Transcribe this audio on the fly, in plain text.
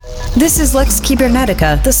This is Lex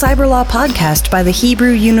Cybernetica, the cyber law podcast by the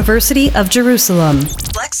Hebrew University of Jerusalem.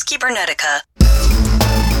 Lex Cybernetica.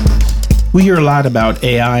 We hear a lot about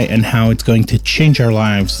AI and how it's going to change our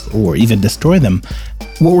lives or even destroy them.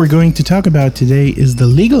 What we're going to talk about today is the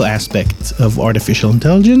legal aspects of artificial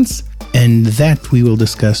intelligence, and that we will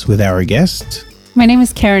discuss with our guest. My name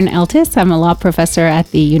is Karen Eltis. I'm a law professor at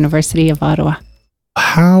the University of Ottawa.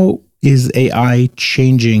 How is AI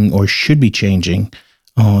changing or should be changing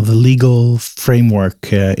the legal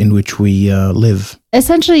framework in which we live?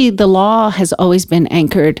 Essentially, the law has always been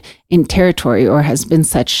anchored in territory, or has been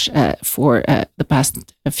such for the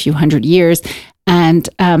past few hundred years, and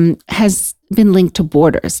has been linked to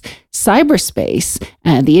borders. Cyberspace,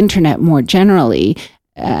 the internet more generally,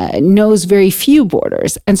 knows very few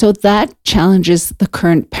borders. And so that challenges the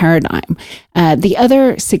current paradigm. The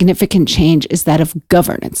other significant change is that of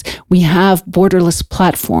governance. We have borderless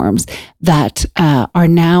platforms that are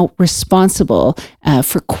now responsible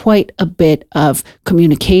for quite a bit of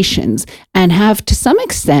communications and have, to some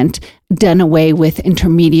extent, done away with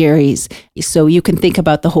intermediaries. So you can think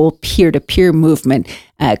about the whole peer-to-peer movement,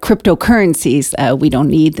 cryptocurrencies. We don't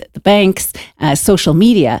need the banks, social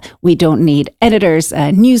media. We don't need editors,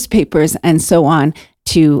 newspapers, and so on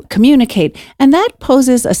to communicate. And that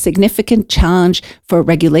poses a significant challenge for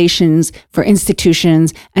regulations, for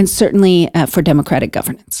institutions, and certainly for democratic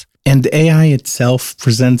governance. And AI itself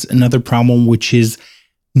presents another problem, which is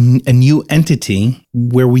a new entity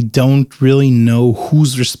where we don't really know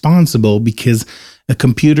who's responsible, because a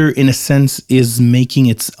computer, in a sense, is making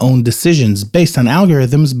its own decisions based on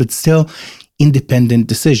algorithms, but still independent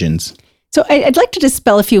decisions. So I'd like to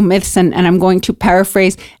dispel a few myths, and I'm going to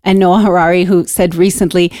paraphrase Noah Harari, who said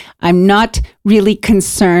recently, I'm not really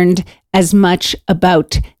concerned as much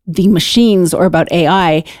about the machines or about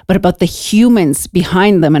AI, but about the humans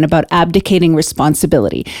behind them and about abdicating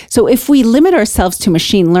responsibility. So if we limit ourselves to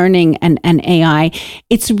machine learning and AI,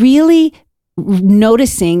 it's really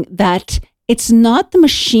noticing that it's not the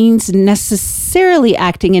machines necessarily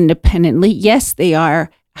acting independently. Yes, they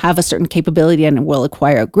have a certain capability and will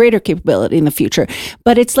acquire a greater capability in the future.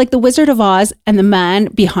 But it's like the Wizard of Oz and the man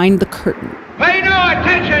behind the curtain. Pay no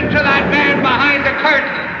attention to that man behind the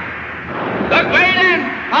curtain. The great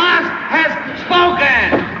Oz has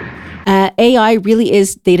spoken. AI really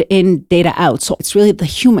is data in, data out. So it's really the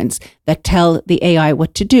humans that tell the AI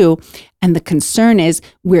what to do. And the concern is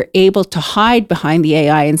we're able to hide behind the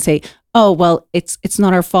AI and say, oh, well, it's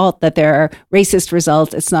not our fault that there are racist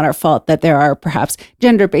results. It's not our fault that there are perhaps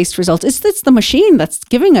gender-based results. It's the machine that's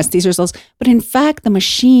giving us these results. But in fact, the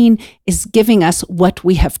machine is giving us what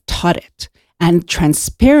we have taught it. And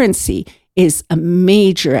transparency is a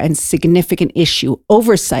major and significant issue.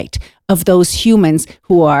 Oversight of those humans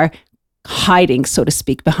who are hiding, so to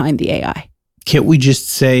speak, behind the AI. Can't we just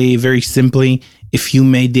say very simply, if you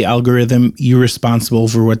made the algorithm, you're responsible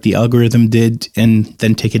for what the algorithm did, and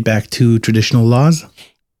then take it back to traditional laws?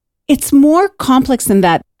 It's more complex than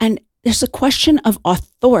that. And there's a question of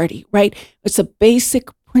authority, right? It's a basic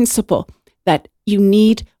principle that you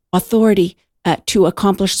need authority to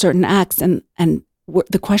accomplish certain acts. And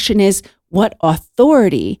the question is, what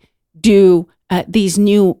authority do these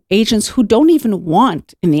new agents, who don't even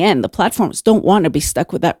want, in the end, the platforms don't want to be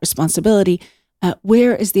stuck with that responsibility,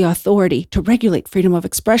 where is the authority to regulate freedom of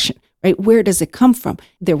expression, right? Where does it come from?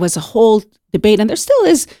 There was a whole debate, and there still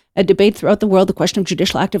is a debate throughout the world, the question of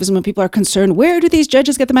judicial activism, when people are concerned, where do these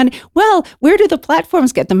judges get the mandate? Well, where do the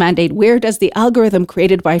platforms get the mandate? Where does the algorithm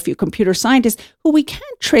created by a few computer scientists, who we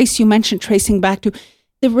can't trace, you mentioned tracing back to,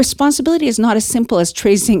 the responsibility is not as simple as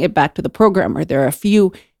tracing it back to the programmer. There are a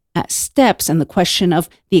few steps, and the question of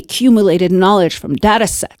the accumulated knowledge from data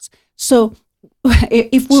sets. So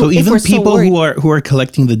even people who are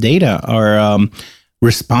collecting the data are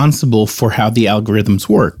responsible for how the algorithms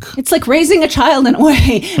work. It's like raising a child in a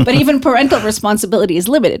way, but even parental responsibility is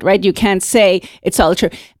limited, right? You can't say it's all true,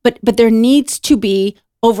 but there needs to be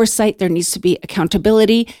oversight. There needs to be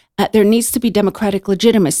accountability. There needs to be democratic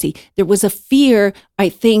legitimacy. There was a fear, I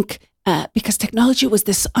think, because technology was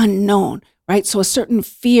this unknown, right? So a certain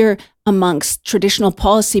fear amongst traditional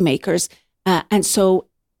policymakers. And so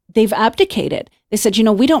they've abdicated. They said,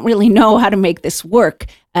 we don't really know how to make this work.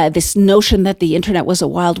 This notion that the internet was a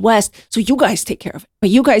Wild West, so you guys take care of it. But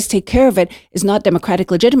you guys take care of it is not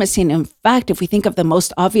democratic legitimacy. And in fact, if we think of the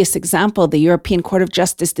most obvious example, the European Court of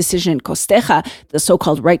Justice decision in Costeja, the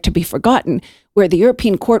so-called right to be forgotten, where the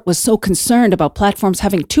European Court was so concerned about platforms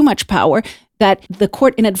having too much power that the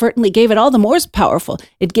court inadvertently gave it all the more powerful.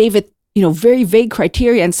 It gave it very vague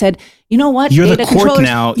criteria and said, you know what? You're Data the court controllers,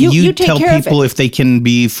 now. You tell people if they can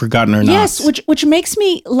be forgotten or not. Yes, which makes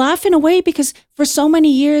me laugh in a way, because for so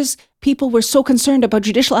many years, people were so concerned about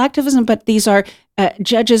judicial activism, but these are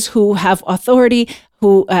judges who have authority,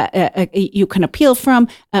 who you can appeal from,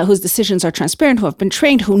 whose decisions are transparent, who have been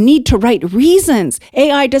trained, who need to write reasons.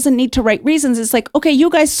 AI doesn't need to write reasons. It's like, okay, you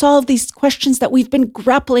guys solve these questions that we've been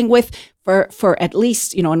grappling with for at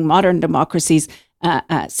least, in modern democracies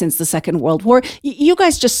since the Second World War. You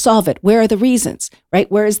guys just solve it. Where are the reasons, right?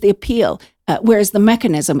 Where is the appeal? Where is the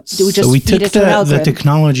mechanism? Do we just so we feed took it to an the algorithm?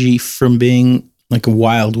 technology from being like a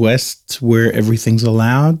Wild West where everything's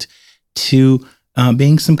allowed to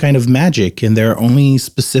being some kind of magic, and there are only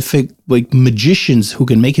specific like magicians who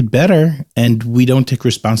can make it better, and we don't take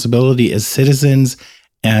responsibility as citizens,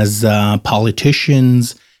 as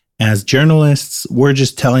politicians, as journalists. We're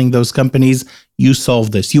just telling those companies, you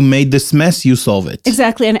solve this. You made this mess, you solve it.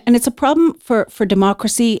 Exactly. And it's a problem for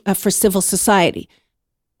democracy, for civil society.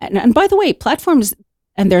 And by the way, platforms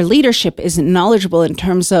and their leadership is knowledgeable in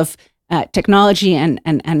terms of technology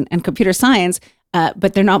and computer science,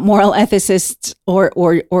 but they're not moral ethicists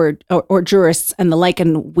or jurists and the like.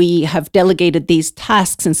 And we have delegated these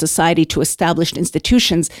tasks in society to established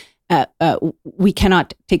institutions. We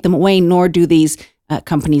cannot take them away, nor do these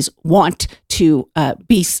companies want to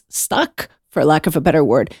be stuck, for lack of a better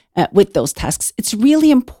word, with those tasks. It's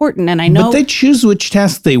really important. And I know... But they choose which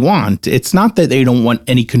task they want. It's not that they don't want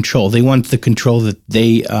any control. They want the control that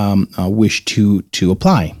they wish to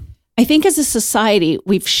apply. I think as a society,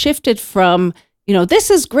 we've shifted from, this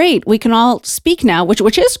is great. We can all speak now,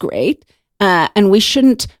 which is great. And we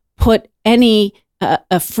shouldn't put any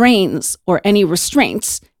frames or any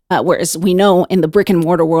restraints. Whereas we know in the brick and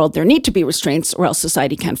mortar world, there need to be restraints or else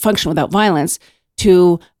society can't function without violence,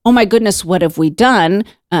 to, oh my goodness, what have we done?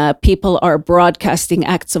 People are broadcasting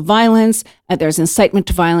acts of violence. There's incitement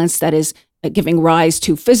to violence that is giving rise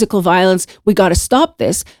to physical violence. We got to stop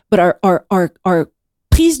this. But our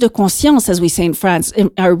prise de conscience, as we say in France,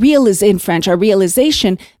 our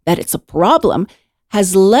realization that it's a problem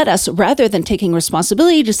has led us, rather than taking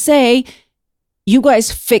responsibility, to say, you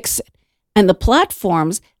guys fix it. And the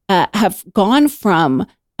platforms have gone from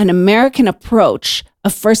an American approach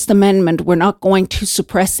of First Amendment, we're not going to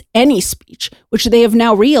suppress any speech, which they have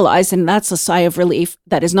now realized, and that's a sigh of relief,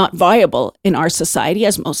 that is not viable in our society,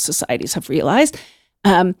 as most societies have realized.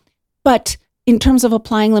 But in terms of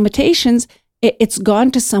applying limitations, it's gone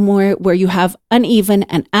to somewhere where you have uneven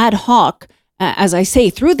and ad hoc, as I say,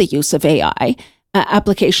 through the use of AI,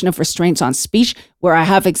 application of restraints on speech, where I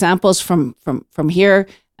have examples from here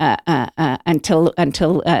until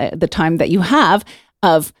the time that you have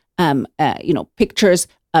of pictures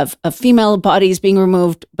of female bodies being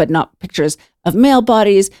removed, but not pictures of male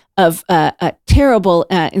bodies, of terrible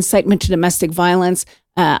incitement to domestic violence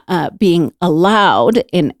being allowed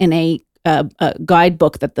in a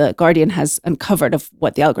guidebook that the Guardian has uncovered of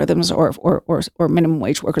what the algorithms or minimum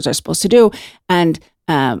wage workers are supposed to do. And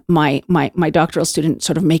my doctoral student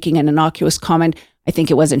sort of making an innocuous comment, I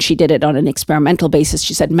think it was, and she did it on an experimental basis.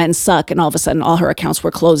 She said, men suck. And all of a sudden, all her accounts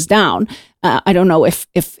were closed down. I don't know if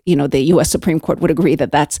the U.S. Supreme Court would agree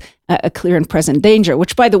that that's a clear and present danger,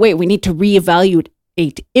 which, by the way, we need to reevaluate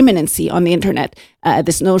imminency on the internet.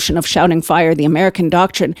 This notion of shouting fire, the American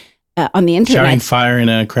doctrine on the internet. Shouting fire in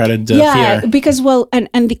a crowded theater. Because,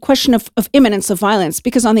 and the question of imminence of violence,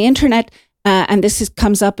 because on the internet, and this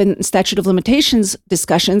comes up in statute of limitations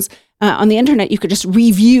discussions, on the internet, you could just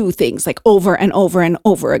review things like over and over and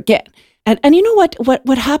over again. And you know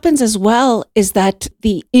what happens as well is that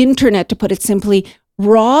the internet, to put it simply,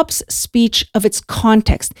 robs speech of its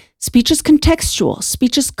context. Speech is contextual.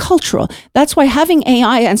 Speech is cultural. That's why having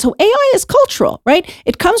AI, and so AI is cultural, right?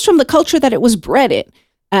 It comes from the culture that it was bred in.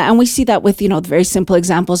 And we see that with, the very simple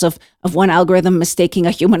examples of one algorithm mistaking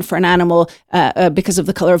a human for an animal because of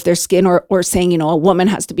the color of their skin, or saying, a woman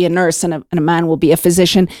has to be a nurse and a man will be a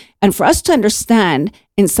physician. And for us to understand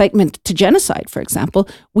incitement to genocide, for example,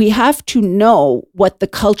 we have to know what the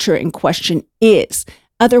culture in question is.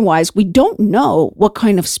 Otherwise, we don't know what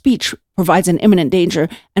kind of speech provides an imminent danger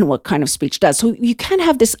and what kind of speech does. So you can't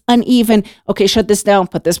have this uneven, okay, shut this down,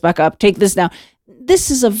 put this back up, take this down.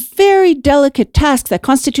 This is a very delicate task that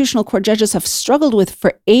constitutional court judges have struggled with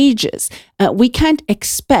for ages. We can't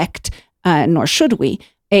expect, nor should we,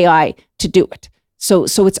 AI to do it. So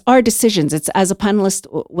it's our decisions. It's, as a panelist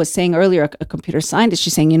was saying earlier, a computer scientist,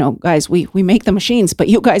 she's saying, guys, we make the machines, but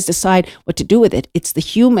you guys decide what to do with it. It's the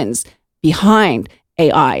humans behind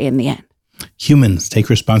AI in the end. Humans take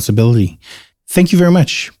responsibility. Thank you very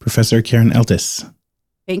much, Professor Karen Eltis.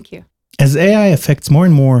 Thank you. As AI affects more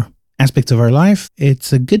and more aspects of our life,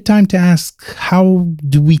 it's a good time to ask, how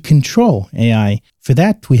do we control AI? For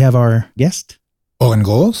that, we have our guest, Oren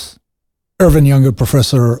Gross, Irvin Younger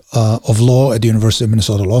Professor of Law at the University of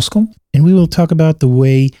Minnesota Law School. And we will talk about the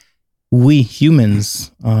way we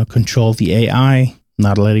humans control the AI,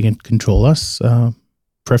 not letting it control us,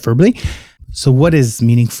 preferably. So what is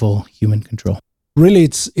meaningful human control? Really,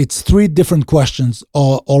 it's three different questions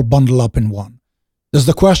all bundled up in one. There's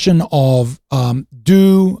the question of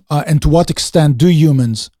and to what extent do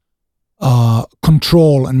humans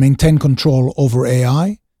control and maintain control over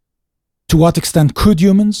AI? To what extent could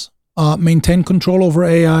humans maintain control over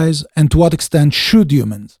AIs? And to what extent should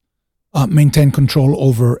humans maintain control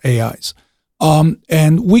over AIs?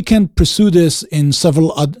 And we can pursue this in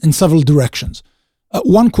several directions.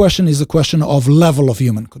 One question is the question of level of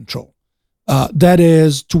human control. That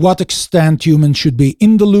is, to what extent humans should be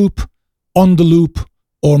in the loop, on the loop,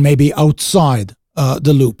 or maybe outside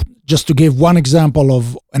the loop. Just to give one example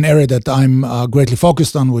of an area that I'm greatly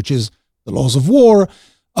focused on, which is the laws of war,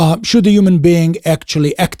 should a human being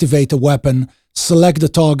actually activate a weapon, select the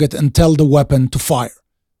target, and tell the weapon to fire?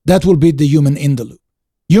 That will be the human in the loop.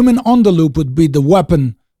 Human on the loop would be the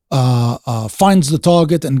weapon finds the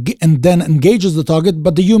target and then engages the target,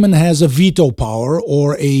 but the human has a veto power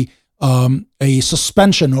or a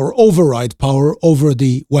suspension or override power over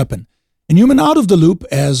the weapon. And human out of the loop,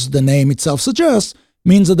 as the name itself suggests,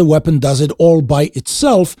 means that the weapon does it all by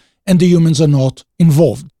itself and the humans are not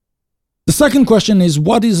involved. The second question is,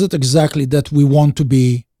 what is it exactly that we want to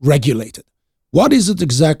be regulated? What is it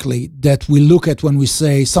exactly that we look at when we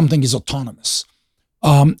say something is autonomous?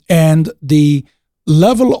 And the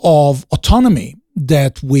level of autonomy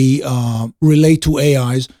that we relate to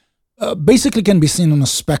AIs basically can be seen on a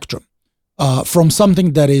spectrum, from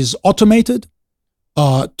something that is automated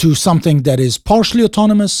to something that is partially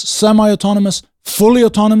autonomous, semi-autonomous, fully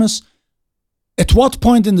autonomous. At what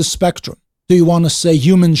point in the spectrum do you want to say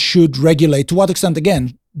humans should regulate? To what extent,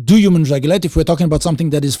 again, do humans regulate? If we're talking about something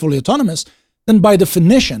that is fully autonomous, then by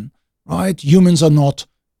definition, right, humans are not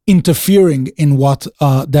interfering in what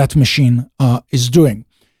that machine is doing.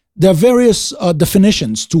 There are various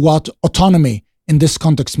definitions to what autonomy in this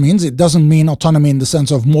context means. It doesn't mean autonomy in the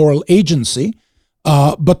sense of moral agency,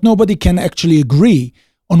 but nobody can actually agree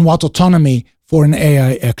on what autonomy for an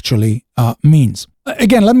AI actually means.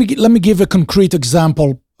 Again, let me give a concrete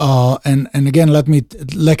example, and again let me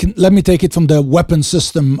take it from the weapon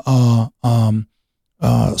system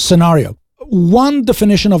scenario. One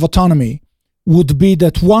definition of autonomy would be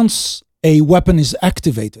that once a weapon is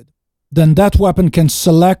activated, then that weapon can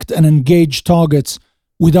select and engage targets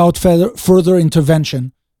without further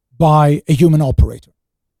intervention by a human operator.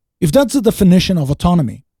 If that's the definition of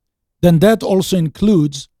autonomy, then that also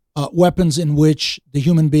includes weapons in which the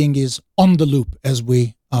human being is on the loop, as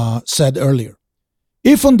we said earlier.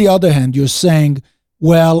 If, on the other hand, you're saying,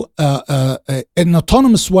 well, an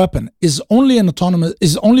autonomous weapon is only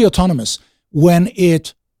autonomous when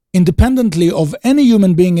it, independently of any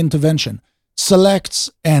human being intervention, selects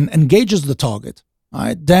and engages the target,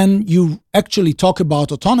 right, then you actually talk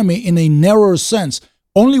about autonomy in a narrower sense.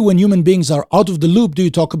 Only when human beings are out of the loop do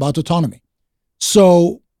you talk about autonomy.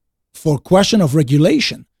 So, for question of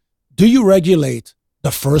regulation, do you regulate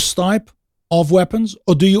the first type of weapons,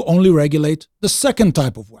 or do you only regulate the second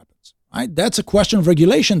type of weapons? Right? That's a question of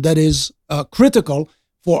regulation that is critical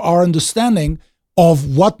for our understanding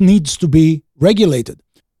of what needs to be regulated.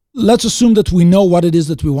 Let's assume that we know what it is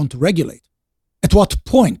that we want to regulate. At what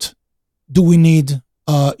point do we need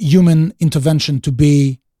human intervention to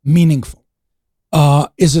be meaningful?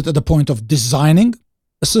 Is it at the point of designing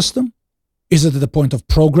a system? Is it at the point of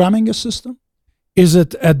programming a system? Is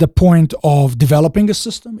it at the point of developing a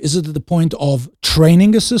system? Is it at the point of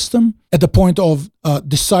training a system? At the point of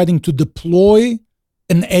deciding to deploy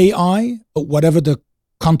an AI, whatever the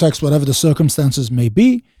context, whatever the circumstances may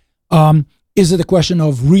be? Is it a question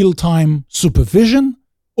of real-time supervision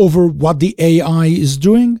over what the AI is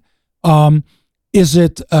doing? Is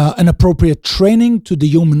it an appropriate training to the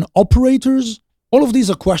human operators? All of these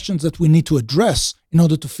are questions that we need to address in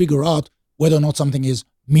order to figure out whether or not something is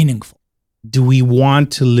meaningful. Do we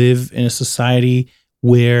want to live in a society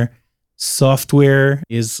where software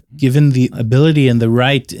is given the ability and the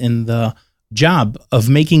right and the job of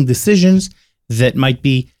making decisions that might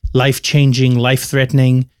be life-changing,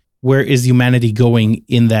 life-threatening? Where is humanity going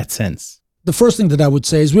in that sense? The first thing that I would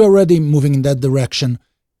say is we're already moving in that direction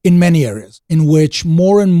in many areas, in which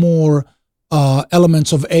more and more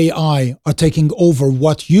elements of AI are taking over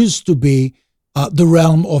what used to be the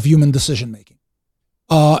realm of human decision-making.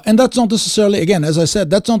 And that's not necessarily, again, as I said,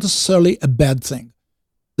 that's not necessarily a bad thing.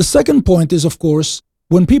 The second point is, of course,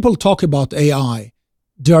 when people talk about AI,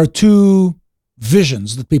 there are two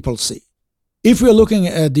visions that people see. If we're looking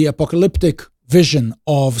at the apocalyptic vision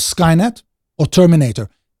of Skynet or Terminator,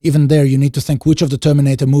 even there you need to think which of the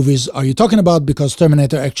Terminator movies are you talking about, because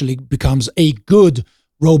Terminator actually becomes a good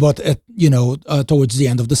robot towards the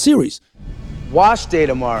end of the series. Wash day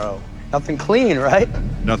tomorrow. Nothing clean, right?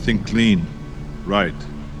 Nothing clean. Right.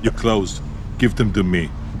 Your clothes. Give them to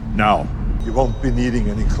me. Now. You won't be needing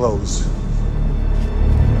any clothes.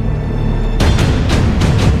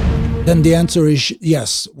 Then the answer is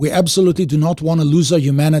yes. We absolutely do not want to lose our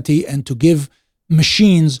humanity and to give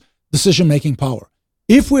machines decision-making power.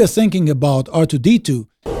 If we're thinking about R2-D2,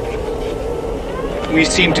 we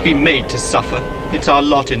seem to be made to suffer. It's our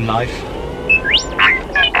lot in life.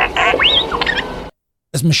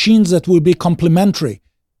 As machines that will be complementary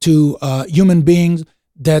to human beings,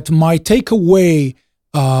 that might take away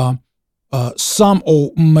some,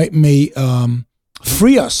 or may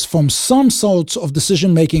free us from some sorts of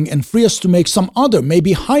decision making and free us to make some other,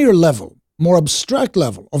 maybe higher level, more abstract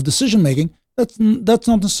level of decision making, that's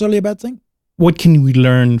not necessarily a bad thing. What can we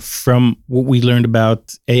learn from what we learned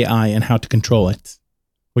about AI and how to control it?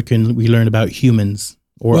 What can we learn about humans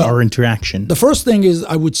or our interaction? The first thing is,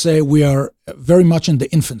 I would say we are very much in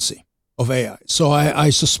the infancy of AI. So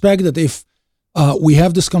I suspect that if we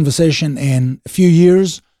have this conversation in a few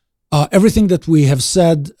years, everything that we have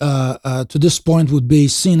said to this point would be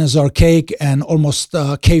seen as archaic and almost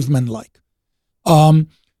caveman-like.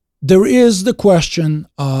 There is the question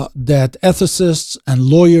that ethicists and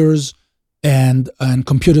lawyers and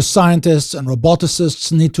computer scientists and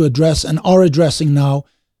roboticists need to address and are addressing now,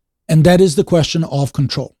 and that is the question of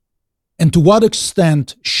control. And to what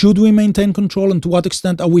extent should we maintain control, and to what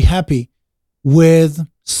extent are we happy with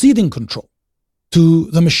ceding control to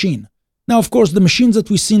the machine? Now, of course, the machines that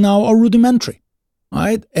we see now are rudimentary,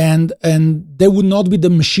 right? And they would not be the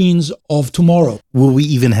machines of tomorrow. Will we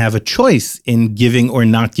even have a choice in giving or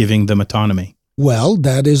not giving them autonomy? Well,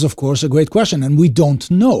 that is, of course, a great question. And we don't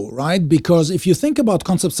know, right? Because if you think about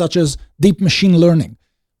concepts such as deep machine learning,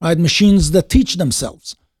 right? Machines that teach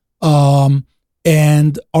themselves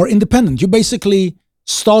and are independent. You basically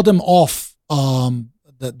start them off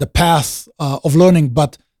the path of learning,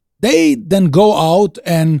 but they then go out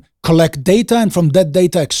and collect data, and from that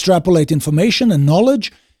data extrapolate information and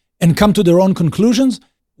knowledge and come to their own conclusions.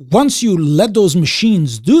 Once you let those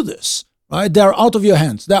machines do this, right, they're out of your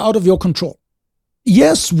hands, they're out of your control.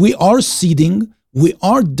 Yes, we are ceding, we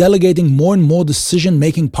are delegating more and more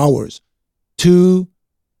decision-making powers to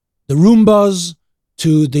the Roombas,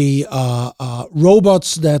 to the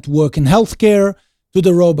robots that work in healthcare, to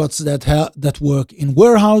the robots that work in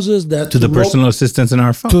warehouses, to the personal assistants in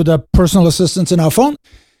our phone. To the personal assistants in our phone.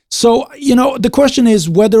 So, the question is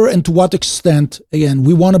whether and to what extent, again,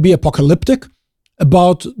 we want to be apocalyptic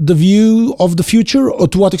about the view of the future, or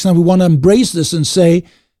to what extent we want to embrace this and say,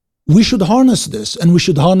 we should harness this, and we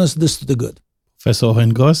should harness this to the good. Professor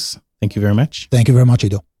Oren Gross, thank you very much. Thank you very much,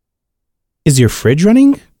 Ido. Is your fridge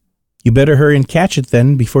running? You better hurry and catch it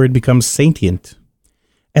then before it becomes sentient.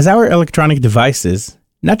 As our electronic devices,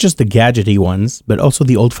 not just the gadgety ones, but also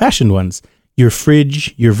the old-fashioned ones, your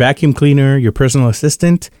fridge, your vacuum cleaner, your personal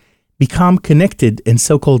assistant, become connected and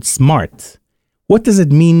so-called smart. What does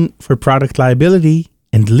it mean for product liability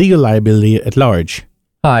and legal liability at large?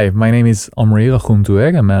 Hi, my name is Omri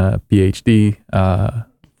Rachum-Dueg. I'm a PhD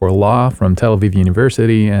for law from Tel Aviv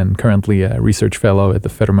University and currently a research fellow at the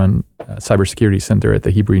Federman Cybersecurity Center at the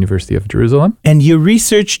Hebrew University of Jerusalem. And your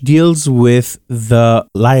research deals with the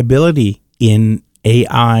liability in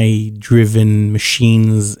AI-driven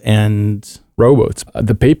machines and robots.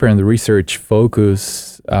 The paper and the research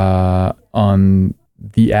focus on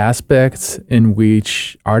the aspects in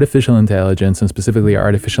which artificial intelligence, and specifically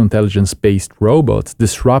artificial intelligence-based robots,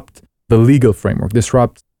 disrupt the legal framework,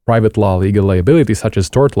 disrupt private law, legal liability, such as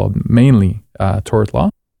tort law, mainly tort law.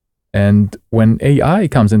 And when AI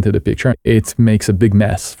comes into the picture, it makes a big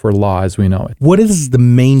mess for law as we know it. What is the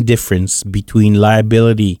main difference between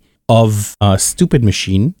liability of a stupid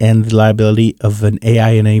machine and the liability of an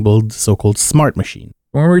AI-enabled so-called smart machine?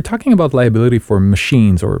 When we're talking about liability for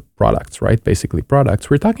machines or products, right, basically products,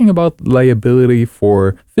 we're talking about liability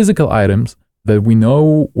for physical items that we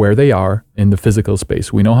know where they are in the physical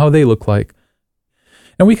space. We know how they look like.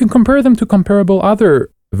 And we can compare them to comparable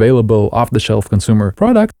other available off-the-shelf consumer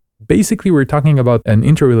products. Basically, we're talking about an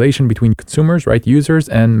interrelation between consumers, right, users,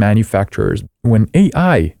 and manufacturers. When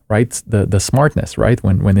AI, right, the smartness, right,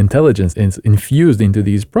 when intelligence is infused into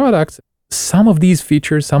these products, some of these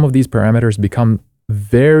features, some of these parameters become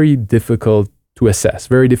very difficult to assess,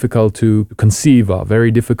 very difficult to conceive of,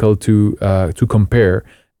 very difficult to compare.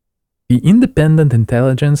 The independent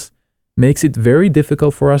intelligence makes it very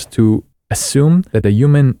difficult for us to assume that a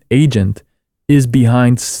human agent is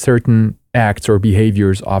behind certain acts or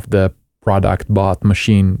behaviors of the product, bot,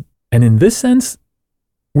 machine. And in this sense,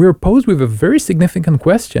 we're posed with a very significant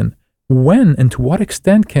question. When and to what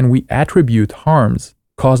extent can we attribute harms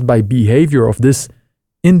caused by behavior of this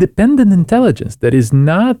independent intelligence that is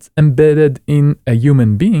not embedded in a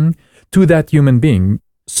human being to that human being?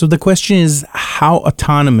 So the question is, how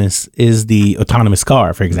autonomous is the autonomous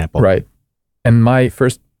car, for example? Right. And my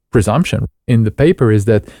first presumption in the paper is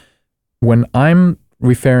that when I'm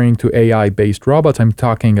referring to AI-based robots, I'm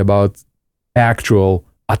talking about actual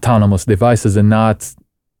autonomous devices and not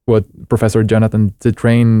what Professor Jonathan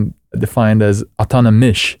Zittrain defined as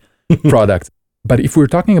autonomish products. But if we're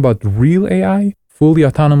talking about real AI, fully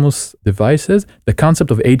autonomous devices, the concept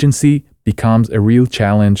of agency becomes a real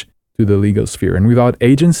challenge to the legal sphere. And without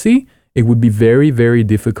agency, it would be very, very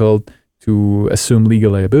difficult to assume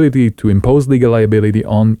legal liability, to impose legal liability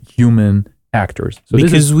on human actors. So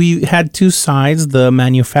because we had two sides, the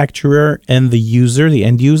manufacturer and the user, the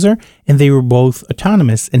end user, and they were both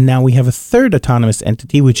autonomous. And now we have a third autonomous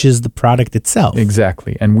entity, which is the product itself.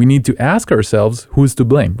 Exactly. And we need to ask ourselves who's to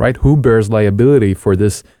blame, right? Who bears liability for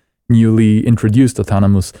this newly introduced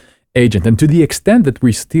autonomous agent? And to the extent that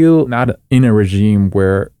we're still not in a regime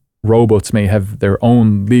where robots may have their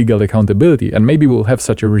own legal accountability, and maybe we'll have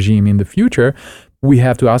such a regime in the future, we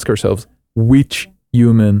have to ask ourselves which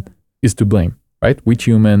human is to blame, right? Which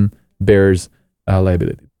human bears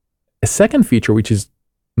liability? A second feature, which is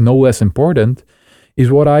no less important,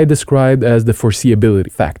 is what I described as the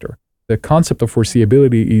foreseeability factor. The concept of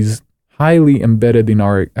foreseeability is highly embedded in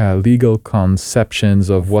our legal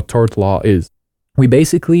conceptions of what tort law is. We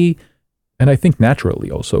basically, and I think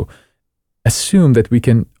naturally also, assume that we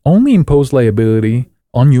can only impose liability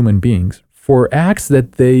on human beings for acts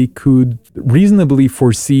that they could reasonably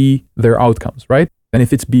foresee their outcomes, right? And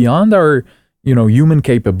if it's beyond our, human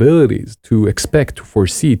capabilities to expect, to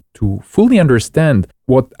foresee, to fully understand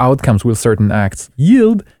what outcomes will certain acts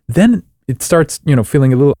yield, then it starts,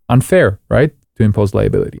 feeling a little unfair, right? To impose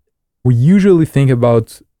liability. We usually think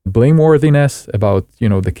about blameworthiness, about,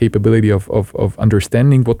 the capability of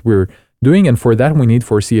understanding what we're doing. And for that, we need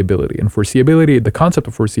foreseeability. And foreseeability, the concept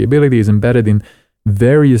of foreseeability is embedded in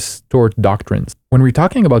various tort doctrines. When we're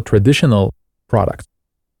talking about traditional products,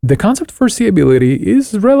 the concept of foreseeability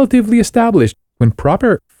is relatively established. When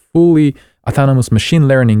proper, fully autonomous machine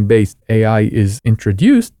learning-based AI is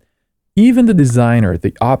introduced, even the designer,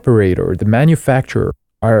 the operator, the manufacturer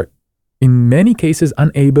are in many cases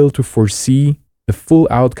unable to foresee the full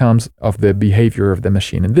outcomes of the behavior of the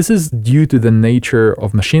machine. And this is due to the nature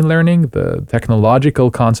of machine learning, the technological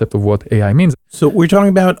concept of what AI means. So we're talking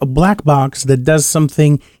about a black box that does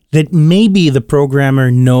something that maybe the programmer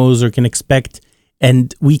knows or can expect,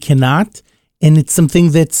 and we cannot. And it's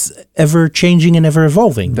something that's ever changing and ever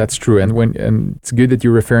evolving. That's true. And it's good that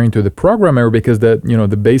you're referring to the programmer, because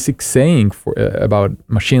the basic saying about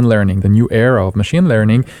machine learning, the new era of machine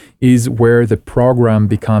learning, is where the program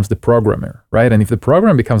becomes the programmer, right? And if the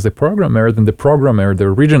program becomes the programmer, then the programmer, the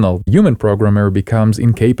original human programmer, becomes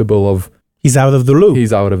incapable of... He's out of the loop.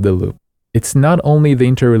 He's out of the loop. It's not only the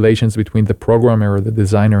interrelations between the programmer or the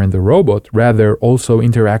designer and the robot, rather also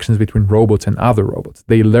interactions between robots and other robots.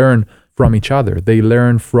 They learn from each other. They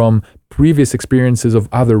learn from previous experiences of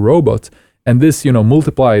other robots. And this,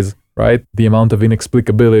 multiplies, right, the amount of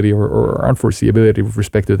inexplicability or unforeseeability with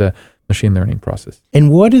respect to the machine learning process.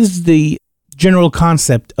 And what is the general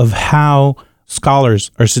concept of how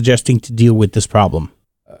scholars are suggesting to deal with this problem?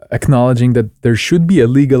 Acknowledging that there should be a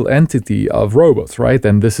legal entity of robots, right?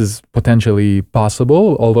 And this is potentially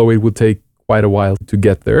possible, although it would take quite a while to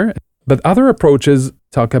get there. But other approaches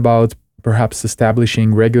talk about perhaps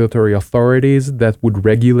establishing regulatory authorities that would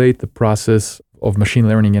regulate the process of machine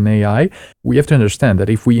learning and AI. We have to understand that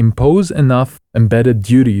if we impose enough embedded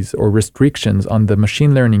duties or restrictions on the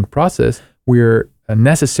machine learning process, we're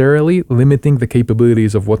necessarily limiting the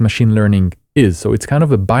capabilities of what machine learning is. So it's kind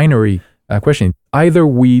of a binary question. Either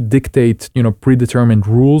we dictate, predetermined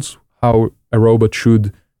rules how a robot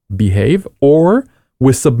should behave, or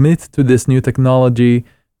we submit to this new technology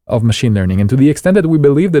of machine learning. And to the extent that we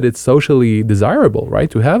believe that it's socially desirable, right,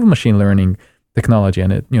 to have machine learning technology,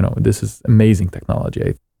 and this is amazing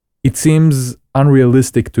technology, it seems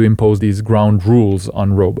unrealistic to impose these ground rules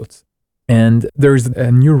on robots. And there's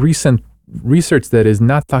a new recent research that is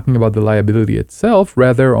not talking about the liability itself,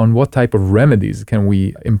 rather on what type of remedies can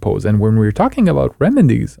we impose. And when we're talking about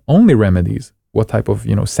remedies, only remedies, what type of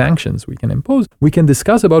sanctions we can impose, we can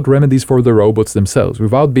discuss about remedies for the robots themselves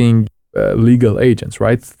without being legal agents,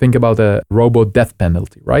 right? Think about a robot death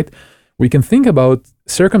penalty, right? we can think about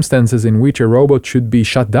circumstances in which a robot should be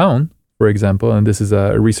shut down, for example, and this is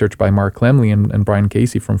a research by Mark Lemley and Brian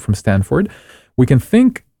Casey from Stanford. We can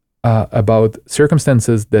think about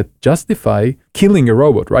circumstances that justify killing a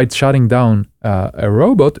robot, right? Shutting down a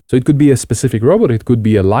robot. So it could be a specific robot, it could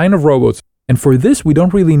be a line of robots. And for this, we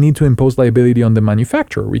don't really need to impose liability on the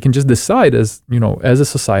manufacturer. We can just decide as a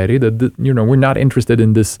society that, we're not interested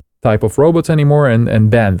in this type of robots anymore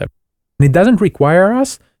and ban them. And it doesn't require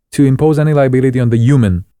us to impose any liability on the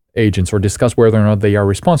human agents or discuss whether or not they are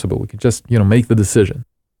responsible. We can just, make the decision.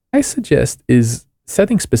 I suggest is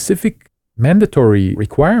setting specific mandatory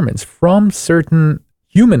requirements from certain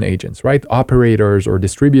human agents, right? Operators or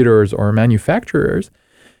distributors or manufacturers,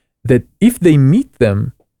 that if they meet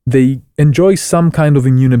them, they enjoy some kind of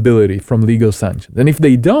immunity from legal sanctions. And if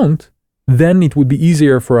they don't, then it would be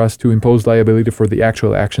easier for us to impose liability for the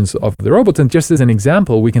actual actions of the robots. And just as an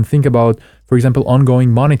example, we can think about, for example,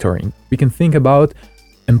 ongoing monitoring. We can think about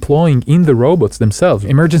employing in the robots themselves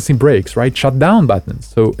emergency brakes, right? Shutdown buttons.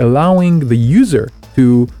 So allowing the user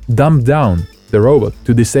to dumb down the robot,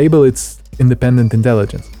 to disable its independent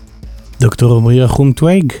intelligence. Dr. Omri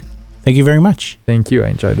Rachum-Twaig, thank you very much. Thank you. I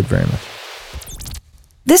enjoyed it very much.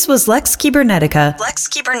 This was Lex Cybernetica. Lex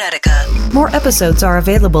Cybernetica. More episodes are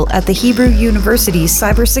available at the Hebrew University's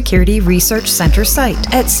Cybersecurity Research Center site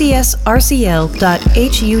at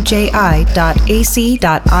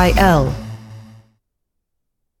csrcl.huji.ac.il.